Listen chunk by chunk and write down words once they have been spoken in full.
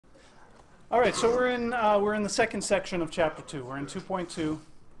All right, so we're in the second section of chapter 2. We're in 2.2,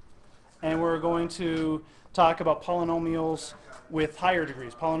 and we're going to talk about polynomials with higher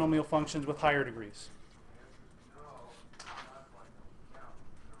degrees, polynomial functions with higher degrees.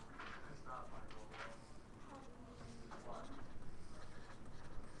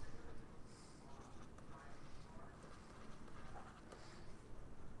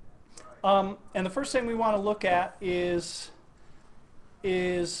 And the first thing we want to look at is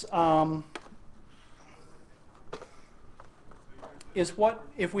what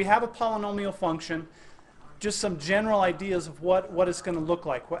if we have a polynomial function, just some general ideas of what it's going to look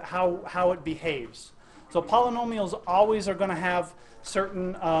like, how it behaves. So polynomials always are going to have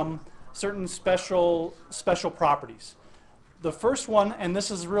certain special properties. The first one, and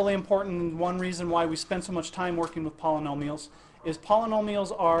this is really important, and one reason why we spend so much time working with polynomials, is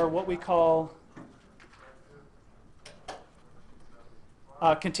polynomials are what we call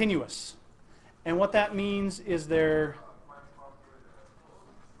continuous. And what that means is they're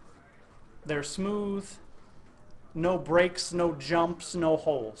smooth, no breaks, no jumps, no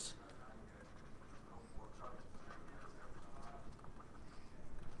holes.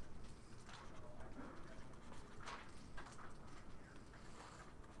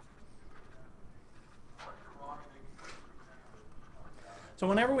 So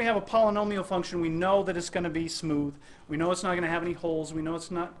whenever we have a polynomial function, we know that it's going to be smooth. We know it's not going to have any holes. We know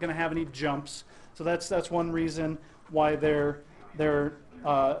it's not going to have any jumps. So that's one reason why they're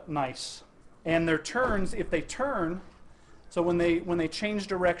nice. And their turns, if they turn, so when they change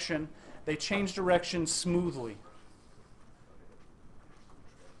direction, they change direction smoothly.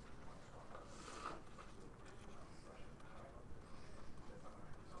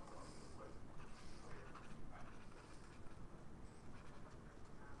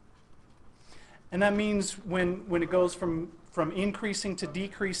 And that means when it goes from increasing to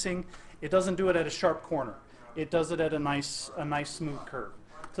decreasing, it doesn't do it at a sharp corner. It does it at a nice smooth curve.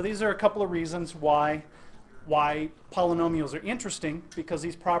 So these are a couple of reasons why polynomials are interesting, because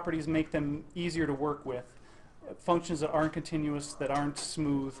these properties make them easier to work with. Functions that aren't continuous, that aren't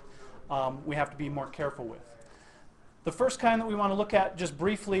smooth, we have to be more careful with. The first kind that we want to look at just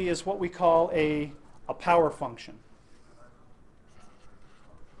briefly is what we call a power function.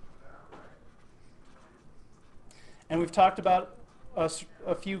 And we've talked about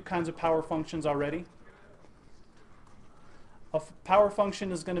a few kinds of power functions already. A power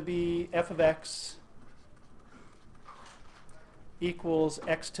function is going to be f of x equals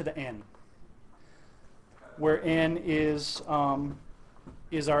x to the n, where n is our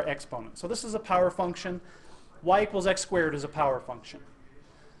exponent. So this is a power function. Y equals x squared is a power function.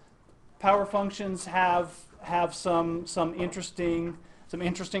 Power functions have some interesting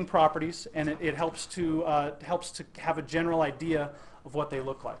properties, and it helps to have a general idea of what they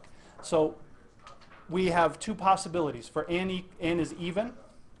look like. So we have two possibilities. For n is even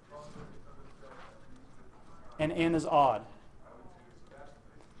and n is odd.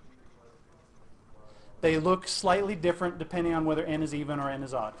 They look slightly different depending on whether n is even or n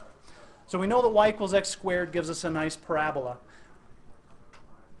is odd. So we know that y equals x squared gives us a nice parabola.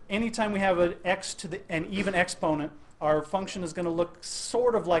 Anytime we have an even exponent, our function is going to look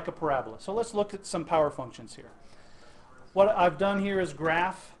sort of like a parabola. So let's look at some power functions here. What I've done here is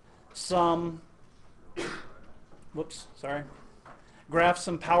graph some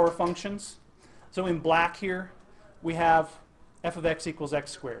power functions. So in black here, we have f of x equals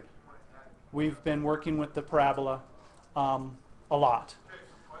x squared. We've been working with the parabola a lot.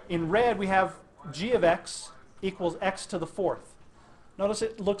 In red, we have g of x equals x to the fourth. Notice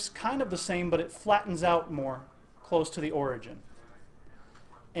it looks kind of the same, but it flattens out more close to the origin.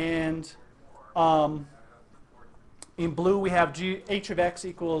 And in blue, we have h of x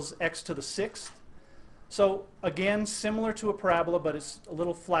equals x to the sixth. So again, similar to a parabola, but it's a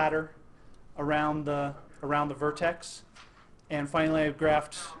little flatter around the vertex. And finally, I've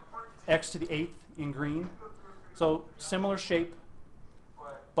graphed x to the eighth in green. So similar shape,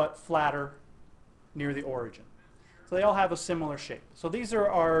 but flatter near the origin. So they all have a similar shape. So these are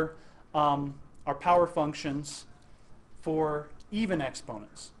our power functions for even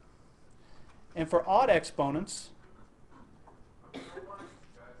exponents. And for odd exponents,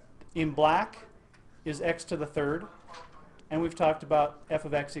 in black is x to the third. And we've talked about f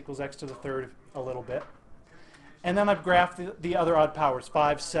of x equals x to the third a little bit. And then I've graphed the other odd powers,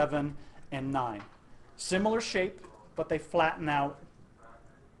 5, 7, and 9. Similar shape, but they flatten out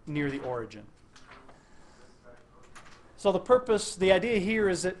near the origin. So the idea here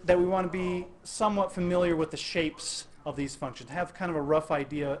is that we want to be somewhat familiar with the shapes of these functions, have kind of a rough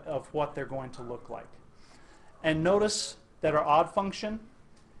idea of what they're going to look like. And notice that our odd function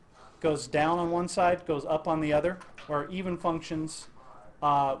goes down on one side, goes up on the other, where even functions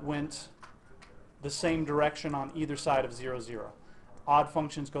went the same direction on either side of 0, 0. Odd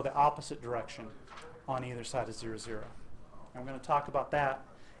functions go the opposite direction on either side of 0, 0. And we're going to talk about that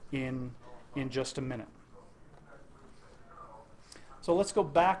in just a minute. So let's go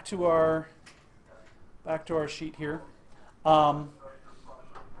back to our sheet here.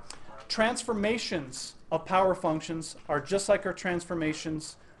 Transformations of power functions are just like our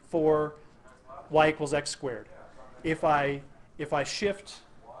transformations for y equals x squared. If I shift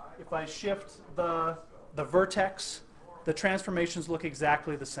the vertex, the transformations look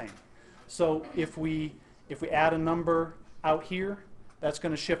exactly the same. So if we add a number out here, that's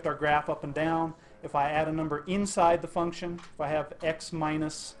going to shift our graph up and down. If I add a number inside the function, if I have x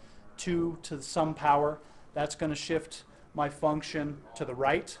minus 2 to some power, that's going to shift my function to the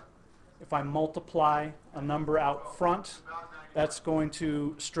right. If I multiply a number out front, that's going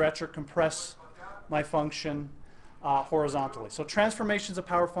to stretch or compress my function horizontally. So transformations of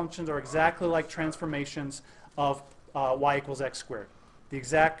power functions are exactly like transformations of y equals x squared. The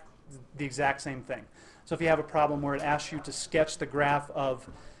exact same thing. So if you have a problem where it asks you to sketch the graph of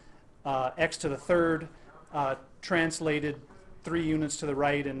x to the third translated 3 units to the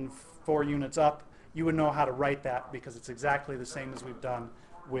right and 4 units up, you would know how to write that because it's exactly the same as we've done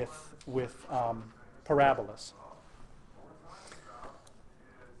with parabolas.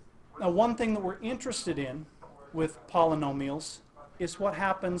 Now, one thing that we're interested in with polynomials is what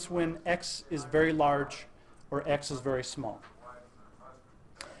happens when x is very large or x is very small.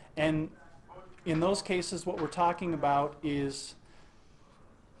 And in those cases, what we're talking about is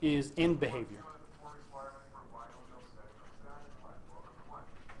end behavior.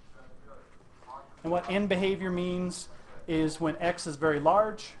 And what end behavior means is when x is very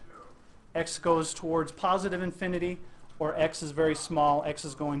large, x goes towards positive infinity, or x is very small, x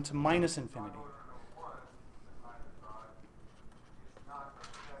is going to minus infinity.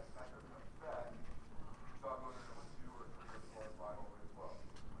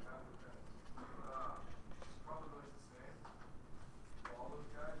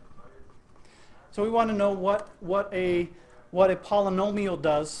 So we want to know what a polynomial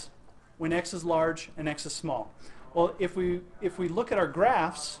does when x is large and x is small. Well, if we look at our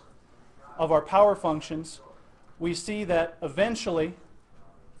graphs of our power functions, we see that eventually,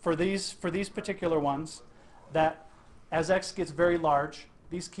 for these particular ones, that as x gets very large,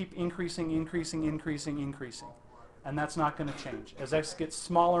 these keep increasing, increasing, increasing, increasing. And that's not going to change. As x gets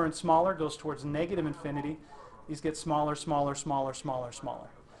smaller and smaller, goes towards negative infinity, these get smaller, smaller, smaller, smaller, smaller.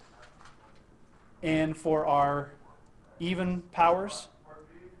 And for our even powers,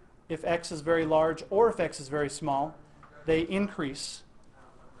 if x is very large or if x is very small, they increase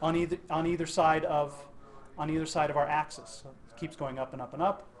on either side of our axis. So it keeps going up and up and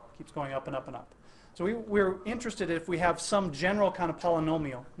up, keeps going up and up and up. So we're interested if we have some general kind of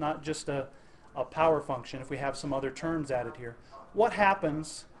polynomial, not just a power function, if we have some other terms added here, what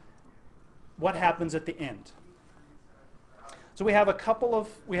happens at the end? So we have a couple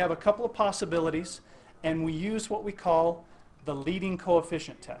of possibilities, and we use what we call the leading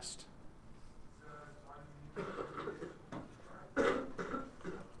coefficient test.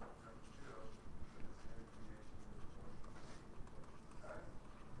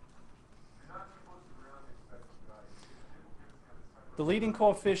 The leading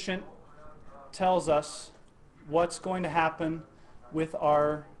coefficient tells us what's going to happen with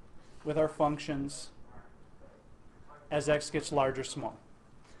our functions as x gets large or small.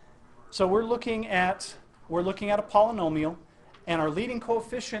 So we're looking at a polynomial, and our leading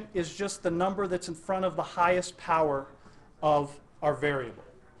coefficient is just the number that's in front of the highest power of our variable.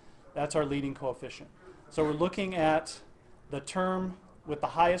 That's our leading coefficient. So we're looking at the term with the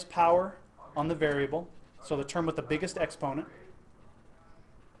highest power on the variable, so the term with the biggest exponent.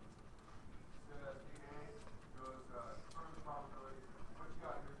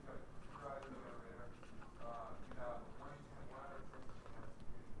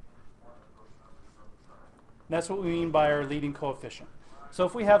 That's what we mean by our leading coefficient. So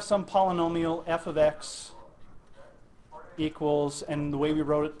if we have some polynomial f of x equals, and the way we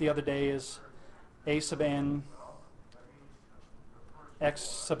wrote it the other day is a sub n x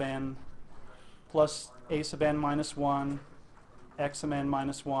sub n plus a sub n minus 1 x sub n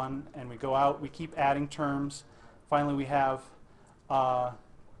minus 1, and we go out, we keep adding terms. Finally we have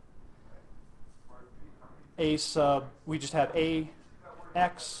we just have a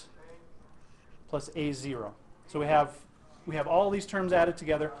x plus a0. So we have all these terms added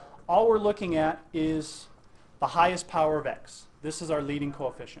together. All we're looking at is the highest power of x. This is our leading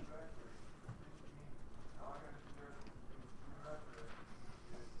coefficient.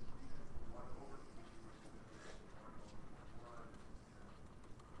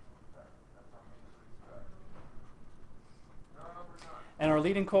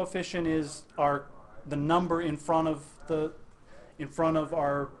 leading coefficient is the number in front of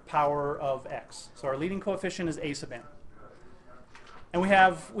our power of x. So our leading coefficient is a sub n. And we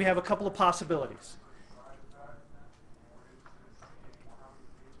have a couple of possibilities.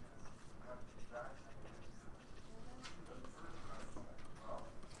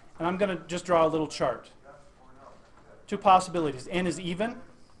 And I'm going to just draw a little chart. Two possibilities. N is even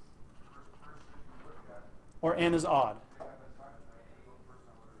or n is odd.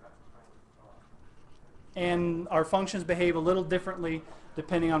 And our functions behave a little differently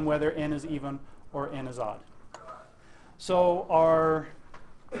depending on whether n is even or n is odd. So our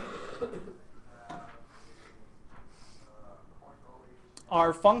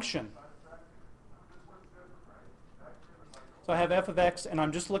function. So I have f of x, and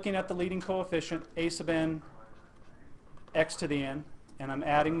I'm just looking at the leading coefficient, a sub n, x to the n, and I'm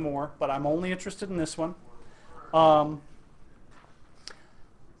adding more, but I'm only interested in this one.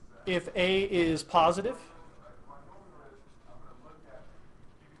 If a is positive,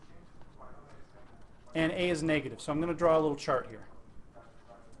 and a is negative. So I'm going to draw a little chart here.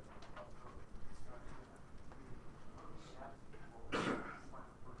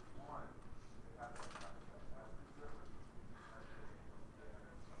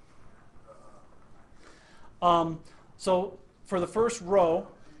 So for the first row,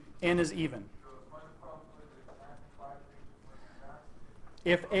 n is even.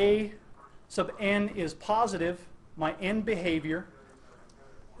 If a sub n is positive, my n behavior,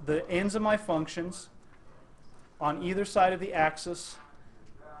 the n's of my functions on either side of the axis,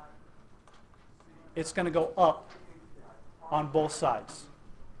 it's going to go up on both sides.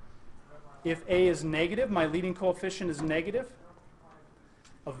 If a is negative, my leading coefficient is negative.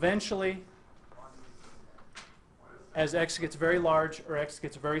 Eventually, as x gets very large or x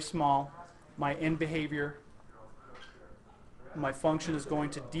gets very small, my n behavior, my function is going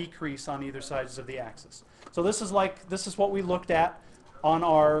to decrease on either sides of the axis. So this is what we looked at on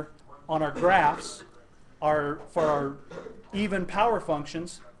our graphs. For our even power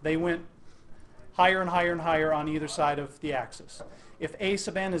functions, they went higher and higher and higher on either side of the axis. If a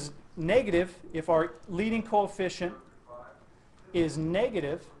sub n is negative, if our leading coefficient is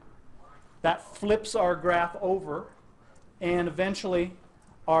negative, that flips our graph over, and eventually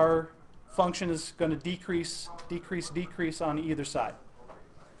our function is going to decrease on either side.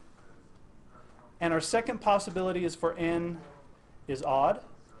 And our second possibility is for n is odd.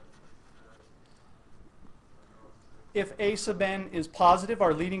 If a sub n is positive,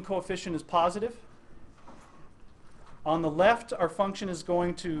 our leading coefficient is positive. On the left, our function is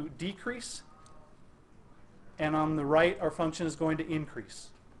going to decrease, and on the right, our function is going to increase.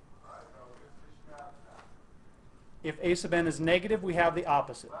 If a sub n is negative, we have the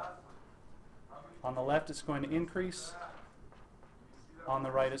opposite. On the left, it's going to increase. On the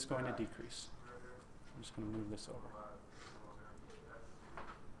right, it's going to decrease. I'm just going to move this over.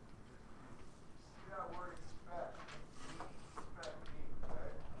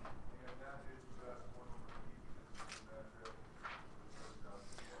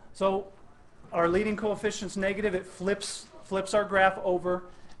 So our leading coefficient is negative. It flips our graph over,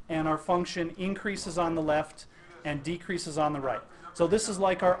 and our function increases on the left and decreases on the right. So this is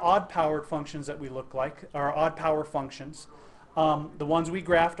like our odd-powered functions that we look like, our odd-power functions. The ones we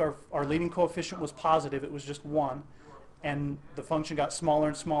graphed, our leading coefficient was positive. It was just 1. And the function got smaller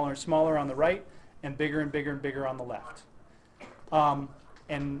and smaller and smaller on the right and bigger and bigger and bigger on the left.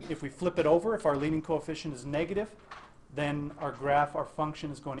 And if we flip it over, if our leading coefficient is negative, then our graph, our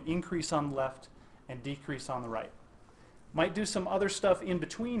function is going to increase on the left and decrease on the right. Might do some other stuff in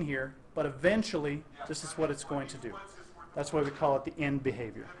between here, but eventually this is what it's going to do. That's why we call it the n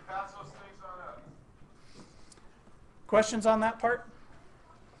behavior. Questions on that part?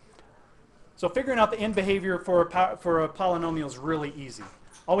 So figuring out the n behavior for a polynomial is really easy.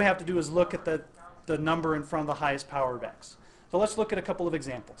 All we have to do is look at the number in front of the highest power of x. So let's look at a couple of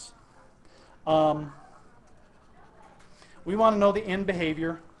examples. We want to know the n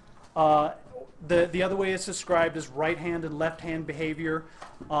behavior. The other way it's described is right-hand and left-hand behavior.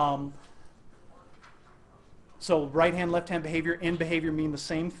 So right-hand, left-hand behavior, n behavior mean the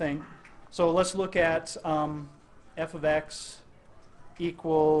same thing. So let's look at f of x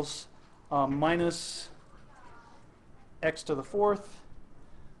equals minus x to the fourth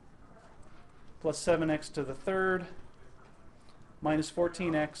plus 7x to the third minus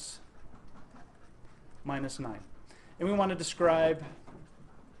 14x minus 9. And we want to describe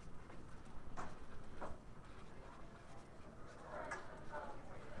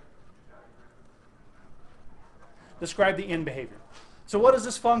the n behavior. So what is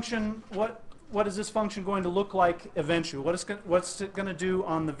this function? what is this function going to look like eventually? What's it going to do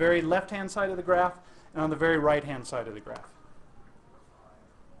on the very left-hand side of the graph and on the very right-hand side of the graph?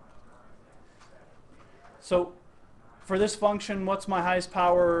 So for this function, what's my highest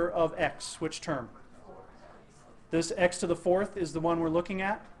power of x? Which term? This x to the fourth is the one we're looking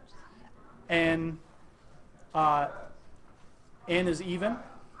at. And n is even.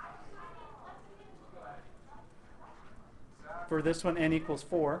 For this one, n equals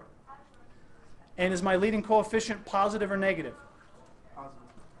 4. And is my leading coefficient positive or negative? Positive.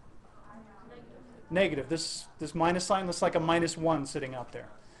 Negative. This minus sign looks like a -1 sitting out there.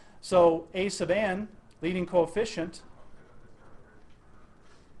 So a sub n, leading coefficient,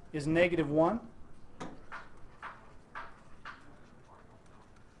 is -1.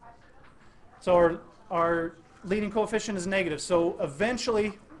 So our leading coefficient is negative. So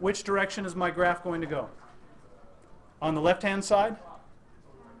eventually, which direction is my graph going to go? On the left-hand side?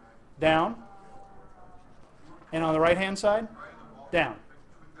 Down. And on the right-hand side? Down.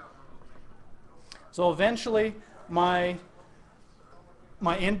 So eventually, my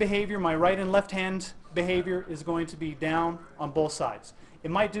end behavior, my right and left-hand behavior is going to be down on both sides. It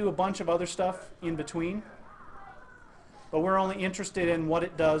might do a bunch of other stuff in between, but we're only interested in what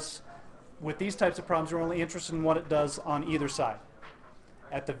it does. With these types of problems, we're only interested in what it does on either side,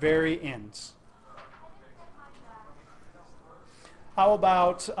 at the very ends. How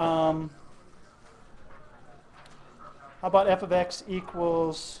about f of x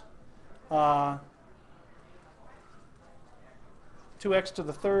equals 2x to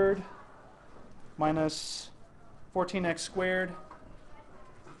the third minus 14x squared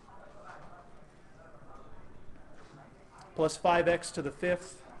plus 5x to the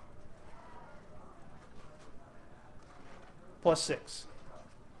fifth plus 6.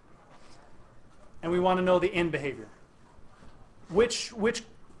 And we want to know the end behavior. Which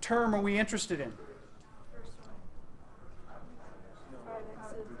term are we interested in?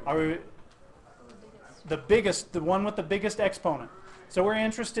 Are we the biggest, the one with the biggest exponent? So we're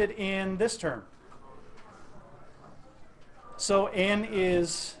interested in this term. So n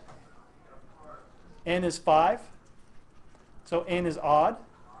is 5. So n is odd.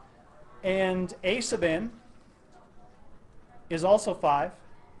 And a sub n is also 5,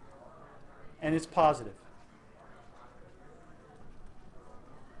 and it's positive.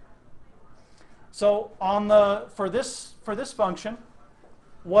 So for this function,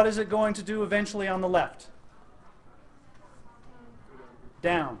 what is it going to do eventually on the left?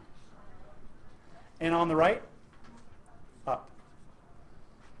 Down. And on the right? Up.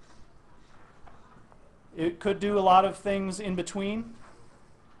 It could do a lot of things in between,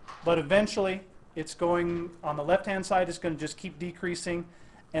 but eventually it's going, on the left-hand side, it's going to just keep decreasing,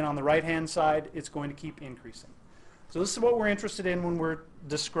 and on the right-hand side, it's going to keep increasing. So this is what we're interested in when we're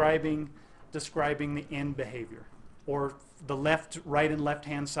describing the end behavior, or the right and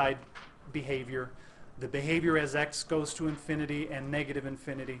left-hand side behavior, the behavior as x goes to infinity and negative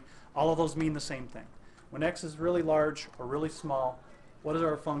infinity. All of those mean the same thing. When x is really large or really small, what is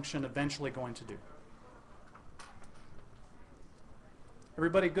our function eventually going to do?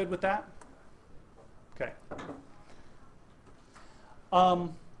 Everybody good with that? Okay.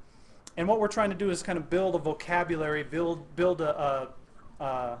 And what we're trying to do is kind of build a vocabulary, build a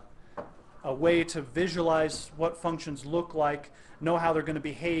way to visualize what functions look like, know how they're going to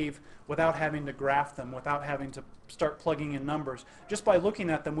behave without having to graph them, without having to start plugging in numbers. Just by looking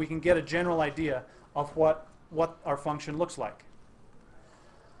at them, we can get a general idea of what our function looks like.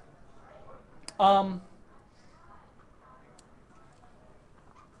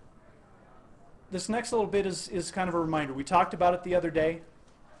 This next little bit is kind of a reminder. We talked about it the other day.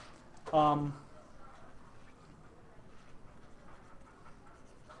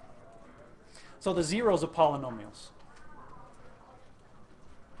 So the zeros of polynomials.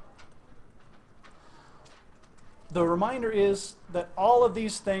 The reminder is that all of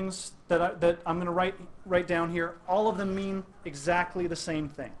these things that I'm going to write down here, all of them mean exactly the same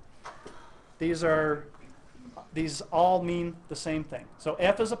thing. These all mean the same thing. So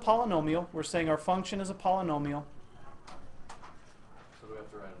f is a polynomial. We're saying our function is a polynomial. So do we have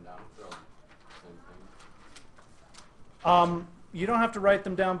to write them down? They're all the same thing? You don't have to write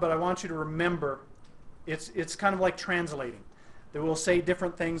them down, but I want you to remember it's kind of like translating. They will say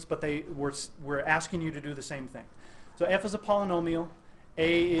different things, but we're asking you to do the same thing. So f is a polynomial.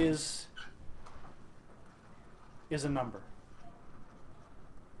 A is a number.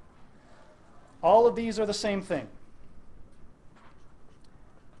 All of these are the same thing.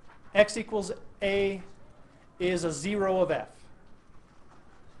 X equals a is a 0 of f.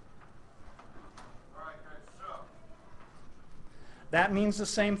 That means the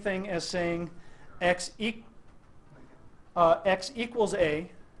same thing as saying x equals a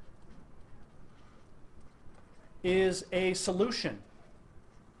is a solution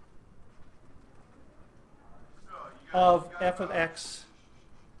of f of x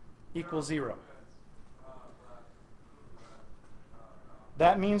equals 0.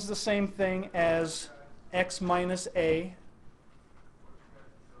 That means the same thing as x minus a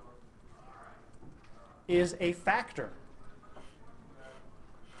is a factor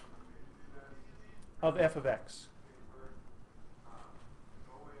of f of x.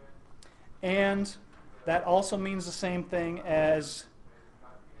 And that also means the same thing as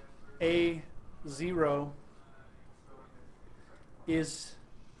a0 is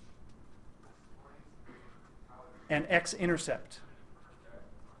an x-intercept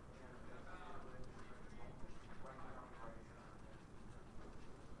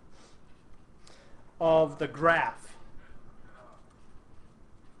of the graph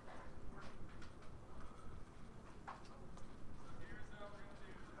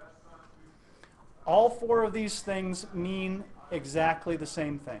all four of these things mean exactly the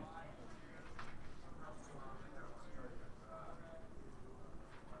same thing.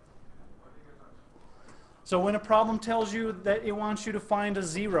 So when a problem tells you that it wants you to find a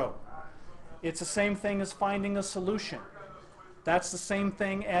 0, it's the same thing as finding a solution. That's the same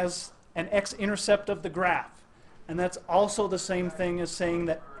thing as an x-intercept of the graph. And that's also the same thing as saying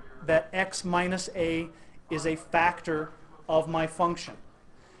that x minus a is a factor of my function.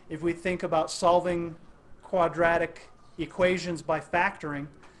 If we think about solving quadratic equations by factoring,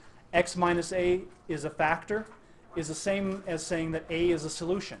 x minus a is a factor, is the same as saying that a is a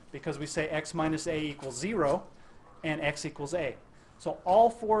solution, because we say x minus a equals 0 and x equals a. So all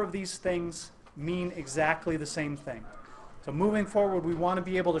four of these things mean exactly the same thing. So moving forward, we want to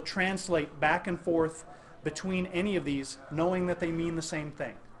be able to translate back and forth between any of these, knowing that they mean the same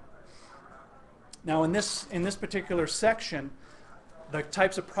thing. Now in this particular section, the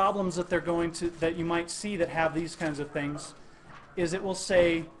types of problems that you might see that have these kinds of things is it will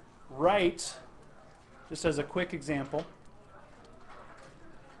say write, just as a quick example,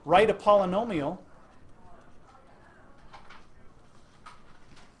 write a polynomial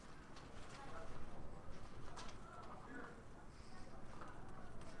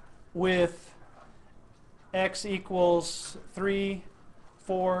with x equals 3,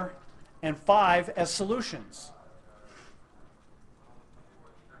 4, and 5 as solutions.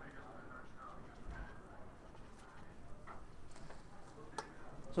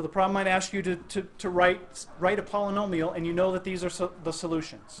 So the problem might ask you to write a polynomial, and you know that these are the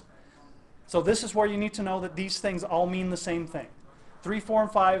solutions. So this is where you need to know that these things all mean the same thing. 3, 4,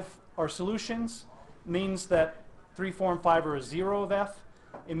 and 5 are solutions. Means that 3, 4, and 5 are a 0 of f.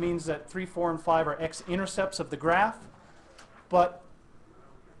 It means that 3, 4, and 5 are x-intercepts of the graph. But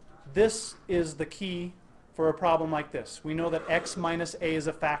this is the key for a problem like this. We know that x minus a is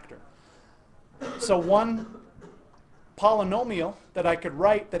a factor. So one polynomial that I could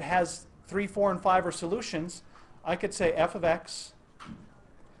write that has 3, 4, and 5 are solutions, I could say f of x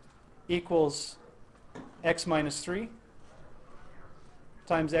equals x minus 3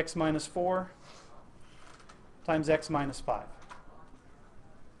 times x minus 4 times x minus 5.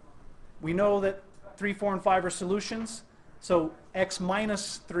 We know that 3, 4, and 5 are solutions, so x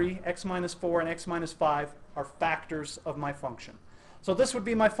minus 3, x minus 4, and x minus 5 are factors of my function. So this would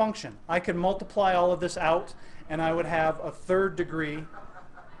be my function. I could multiply all of this out, and I would have a third degree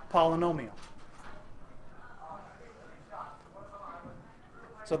polynomial.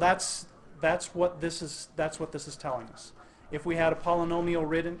 So that's what this is telling us. If we had a polynomial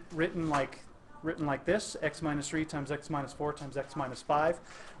written like this, x minus 3 times x minus 4 times x minus 5,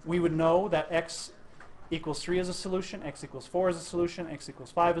 we would know that x equals 3 is a solution, x equals 4 is a solution, x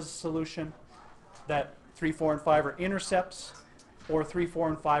equals 5 is a solution, that 3, 4, and 5 are intercepts, or 3, 4,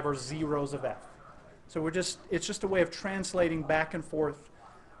 and 5 are zeros of f. So it's just a way of translating back and forth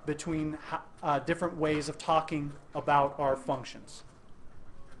between different ways of talking about our functions.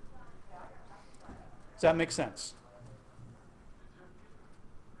 Does that make sense?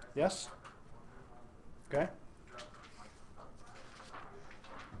 Yes? Okay.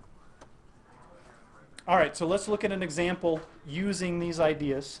 All right, so let's look at an example using these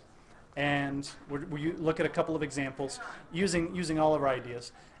ideas. And we'll look at a couple of examples using all of our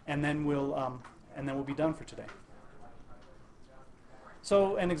ideas, and then we'll be done for today.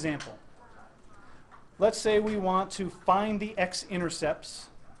 So an example. Let's say we want to find the x-intercepts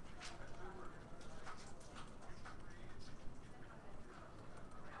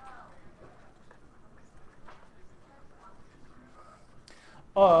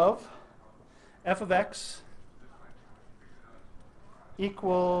of f of x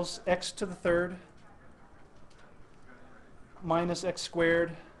equals x to the third minus x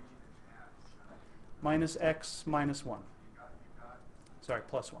squared minus x minus 1. Sorry,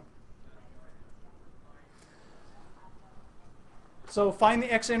 plus 1. So find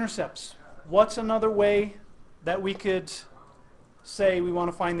the x-intercepts. What's another way that we could say we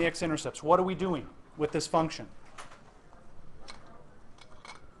want to find the x-intercepts? What are we doing with this function?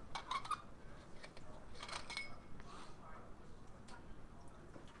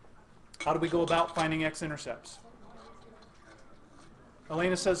 How do we go about finding x-intercepts?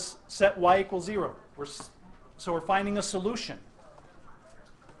 Elena says set y equals 0. So we're finding a solution.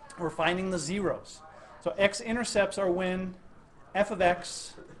 We're finding the zeros. So x-intercepts are when f of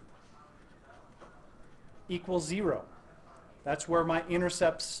x equals 0. That's where my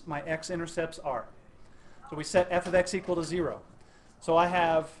intercepts, my x-intercepts are. So we set f of x equal to 0. So I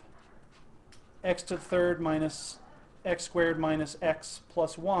have x to the third minus x squared minus x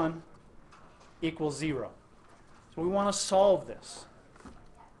plus 1 equals 0. So we want to solve this.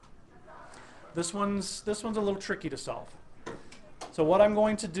 This one's a little tricky to solve. So what I'm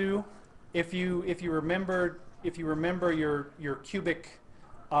going to do, if you remember your cubic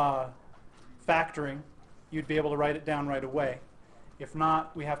factoring, you'd be able to write it down right away. If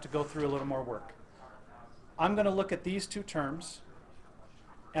not, we have to go through a little more work. I'm going to look at these two terms,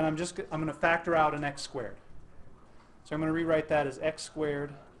 and I'm going to factor out an x squared. So I'm going to rewrite that as x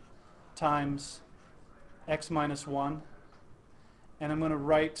squared times x minus 1, and I'm going to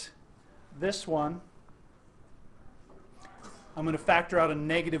write this one, I'm going to factor out a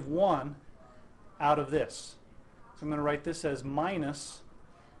negative 1 out of this. So I'm going to write this as minus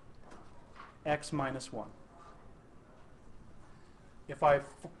x minus 1. If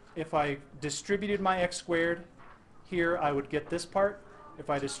I distributed my x squared here, I would get this part. If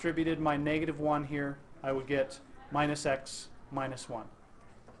I distributed my negative 1 here, I would get minus x minus 1.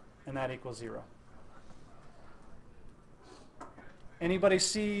 And that equals 0. Anybody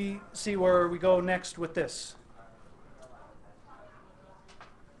see where we go next with this?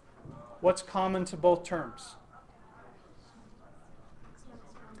 What's common to both terms?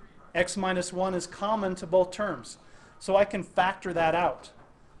 X minus 1 is common to both terms. So I can factor that out.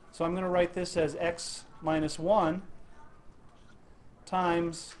 So I'm going to write this as x minus 1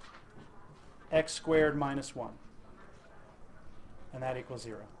 times x squared minus 1. And that equals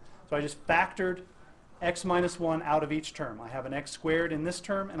 0. So I just factored x minus 1 out of each term. I have an x squared in this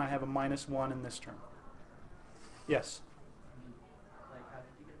term, and I have a minus 1 in this term. Yes? Like, how did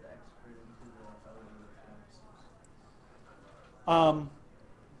you get the x squared into the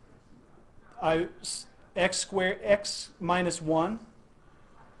other terms? X minus 1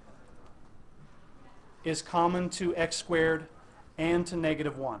 is common to x squared and to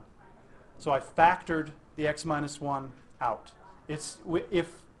negative 1. So I factored the x minus 1 out.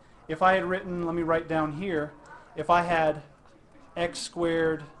 If I had written, let me write down here, if I had x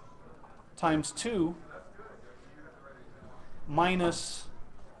squared times 2 minus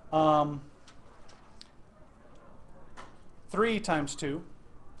 3 times 2,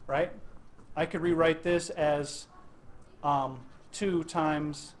 right? I could rewrite this as 2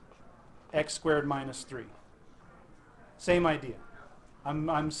 times x squared minus 3. Same idea.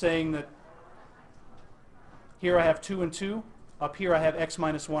 I'm saying that here I have 2 and 2. Up here I have x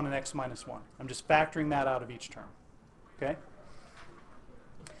minus 1 and x minus 1. I'm just factoring that out of each term. Okay?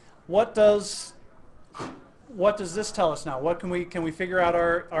 What does this tell us now? What can we figure out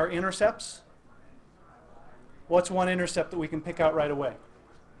our intercepts? What's one intercept that we can pick out right away?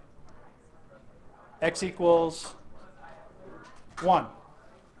 X equals 1.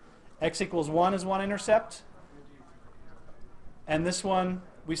 X equals 1 is one intercept. And this one,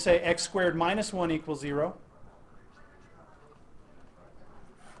 we say x squared minus 1 equals 0.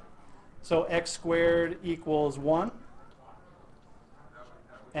 So x squared equals 1.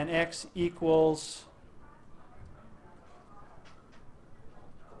 And x equals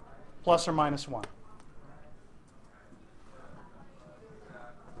plus or minus 1.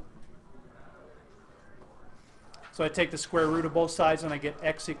 So I take the square root of both sides and I get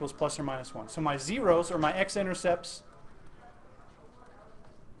x equals plus or minus 1. So my zeros, or my x-intercepts,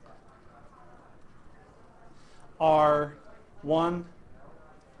 are 1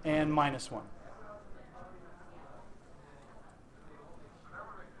 and minus 1.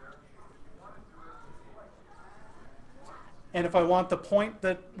 And if I want the point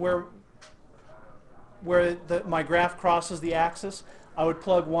that where my graph crosses the axis, I would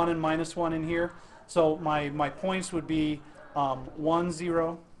plug 1 and minus 1 in here. So my points would be 1,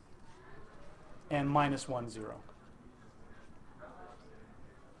 0, and minus 1, 0.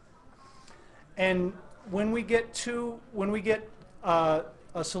 And when we get a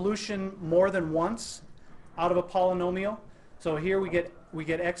solution more than once out of a polynomial, So here we get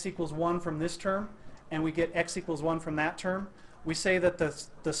x equals 1 from this term, and we get x equals 1 from that term. We say that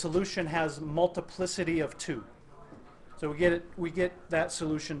the solution has multiplicity of 2. So we get that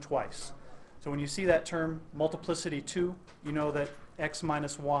solution twice. So when you see that term, multiplicity 2, you know that x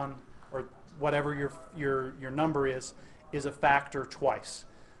minus 1, or whatever your number is a factor twice.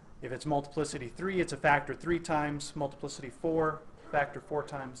 If it's multiplicity 3, it's a factor 3 times, multiplicity 4, factor 4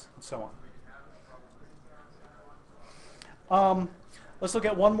 times, and so on. Let's look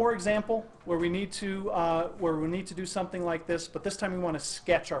at one more example where we need to do something like this, but this time we want to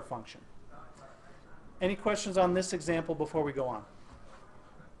sketch our function. Any questions on this example before we go on?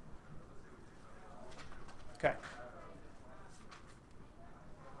 Okay.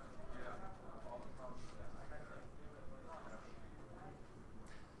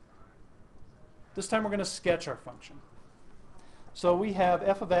 This time we're going to sketch our function. So we have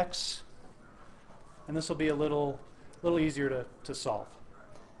f of x, and this will be a little easier to solve.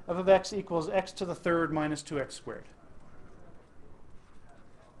 F of x equals x to the third minus 2x squared.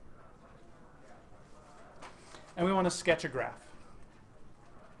 And we want to sketch a graph.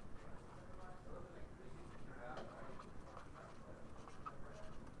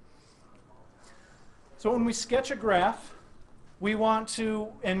 So when we sketch a graph, we want to,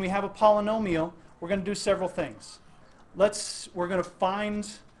 and we have a polynomial, we're going to do several things. We're going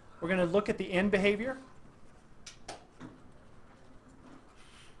to look at the end behavior.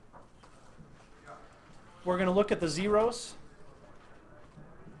 We're going to look at the zeros.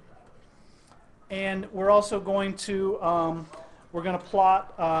 And we're also going to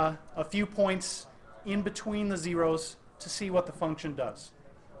plot a few points in between the zeros to see what the function does.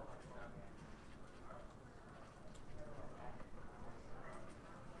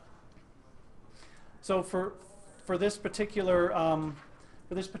 So for this particular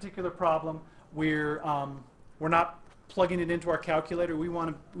problem, we're not plugging it into our calculator. We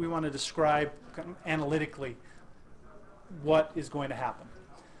want to describe analytically what is going to happen.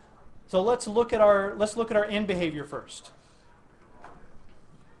 So let's look at our end behavior first.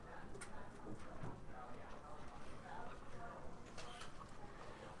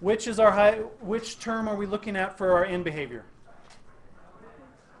 Which term are we looking at for our end behavior?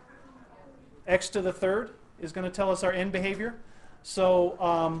 X to the third is going to tell us our end behavior.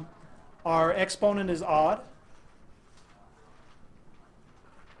 So our exponent is odd.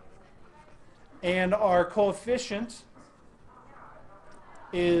 And our coefficient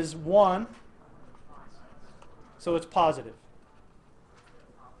is 1, so it's positive.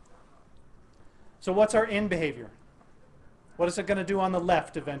 So what's our end behavior? What is it going to do on the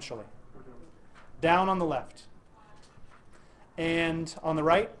left eventually? Down on the left. And on the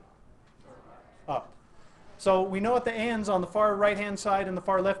right? Up. So we know at the ends on the far right-hand side and the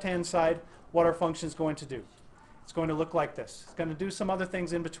far left-hand side what our function is going to do. It's going to look like this. It's going to do some other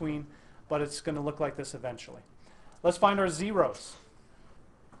things in between, but it's going to look like this eventually. Let's find our zeros.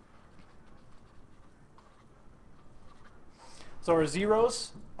 So our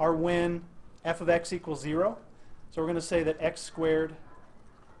zeros are when f of x equals 0. So we're going to say that x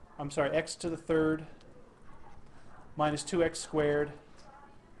to the third minus 2x squared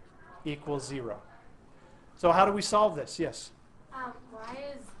equals 0. So how do we solve this? Yes? Why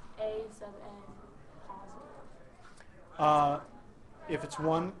is a sub n positive? If it's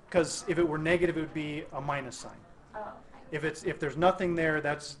 1, because if it were negative, it would be a minus sign. Oh, If there's nothing there,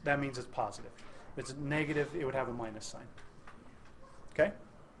 that means it's positive. If it's negative, it would have a minus sign. Okay?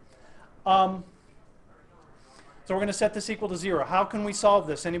 So we're going to set this equal to 0. How can we solve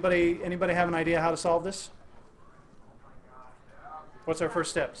this? Anybody have an idea how to solve this? What's our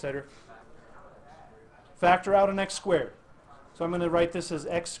first step, Cedric? Factor out an x squared. So I'm going to write this as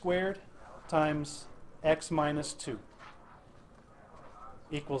x squared times x minus 2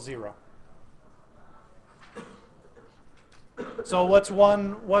 equals 0. So what's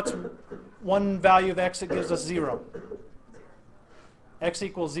one value of x that gives us 0? X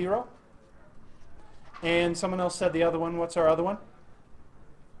equals 0. And someone else said the other one. What's our other one?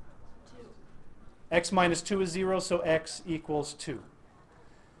 2. X minus 2 is 0, so x equals 2.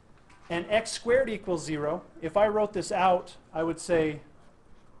 And x squared equals 0. If I wrote this out, I would say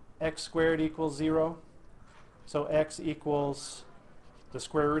x squared equals 0. So x equals the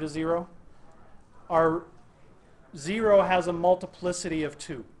square root of 0. Our 0 has a multiplicity of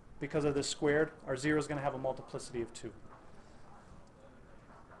 2. Because of this squared, our 0 is going to have a multiplicity of 2.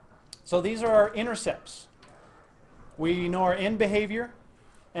 So these are our intercepts. We know our end behavior,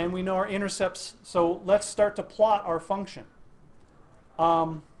 and we know our intercepts. So let's start to plot our function.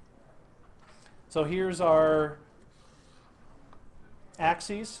 So here's our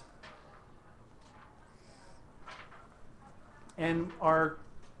axes. and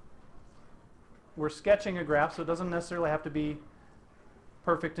we're sketching a graph, so it doesn't necessarily have to be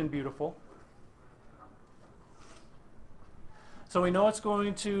perfect and beautiful. So we know it's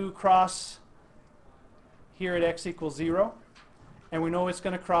going to cross here at x equals 0, and we know it's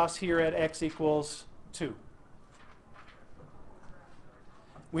going to cross here at x equals 2.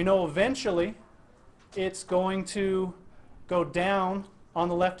 We know eventually it's going to go down on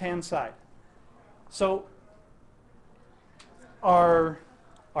the left-hand side. So our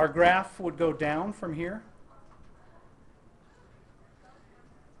graph would go down from here.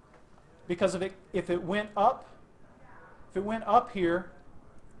 Because if it went up here,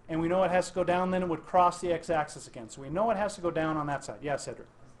 and we know it has to go down, then it would cross the x-axis again. So we know it has to go down on that side. Yeah, Cedric.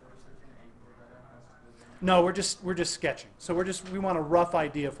 No, we're just sketching. So we want a rough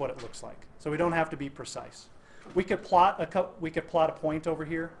idea of what it looks like. So we don't have to be precise. We could plot a point over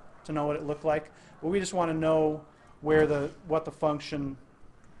here to know what it looked like, but we just want to know what the function,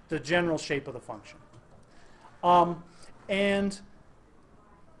 the general shape of the function. And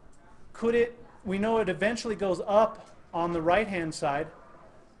we know it eventually goes up on the right-hand side.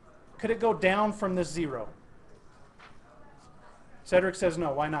 Could it go down from this 0? Cedric says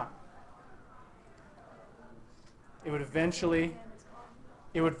no. Why not? It would eventually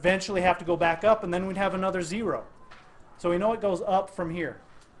have to go back up, and then we'd have another 0. So we know it goes up from here.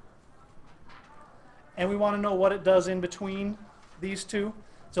 And we want to know what it does in between these two.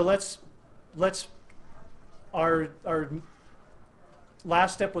 So our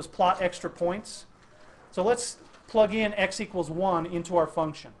last step was plot extra points. So let's plug in x equals 1 into our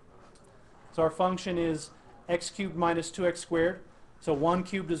function. So our function is x cubed minus 2x squared. So 1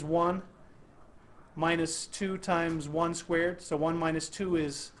 cubed is 1 minus 2 times 1 squared. So 1 minus 2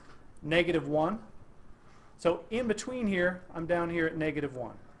 is negative 1. So in between here, I'm down here at negative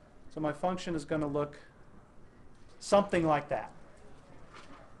 1. So my function is going to look something like that.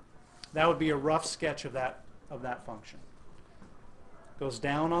 That would be a rough sketch of that function. Goes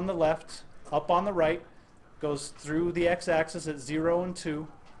down on the left, up on the right, goes through the x-axis at 0 and 2,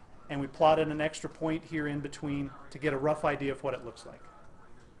 and we plotted an extra point here in between to get a rough idea of what it looks like.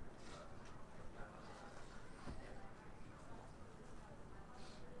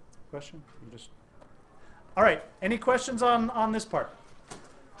 Question? All right, any questions on this part?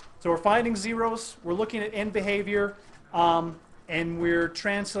 So we're finding zeros, we're looking at end behavior, and we're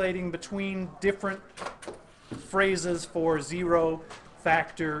translating between different phrases for zero,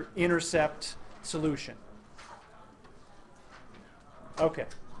 factor, intercept, solution. Okay,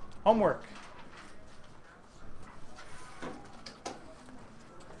 homework.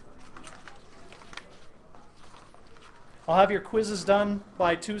 I'll have your quizzes done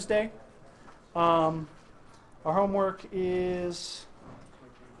by Tuesday. Our homework is,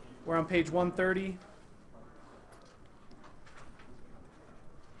 we're on page 130.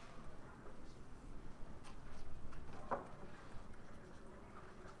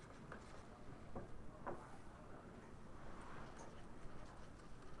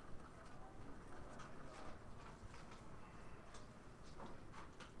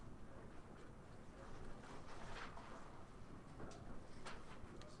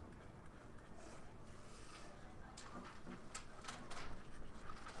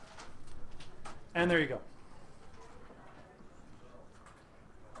 And there you go.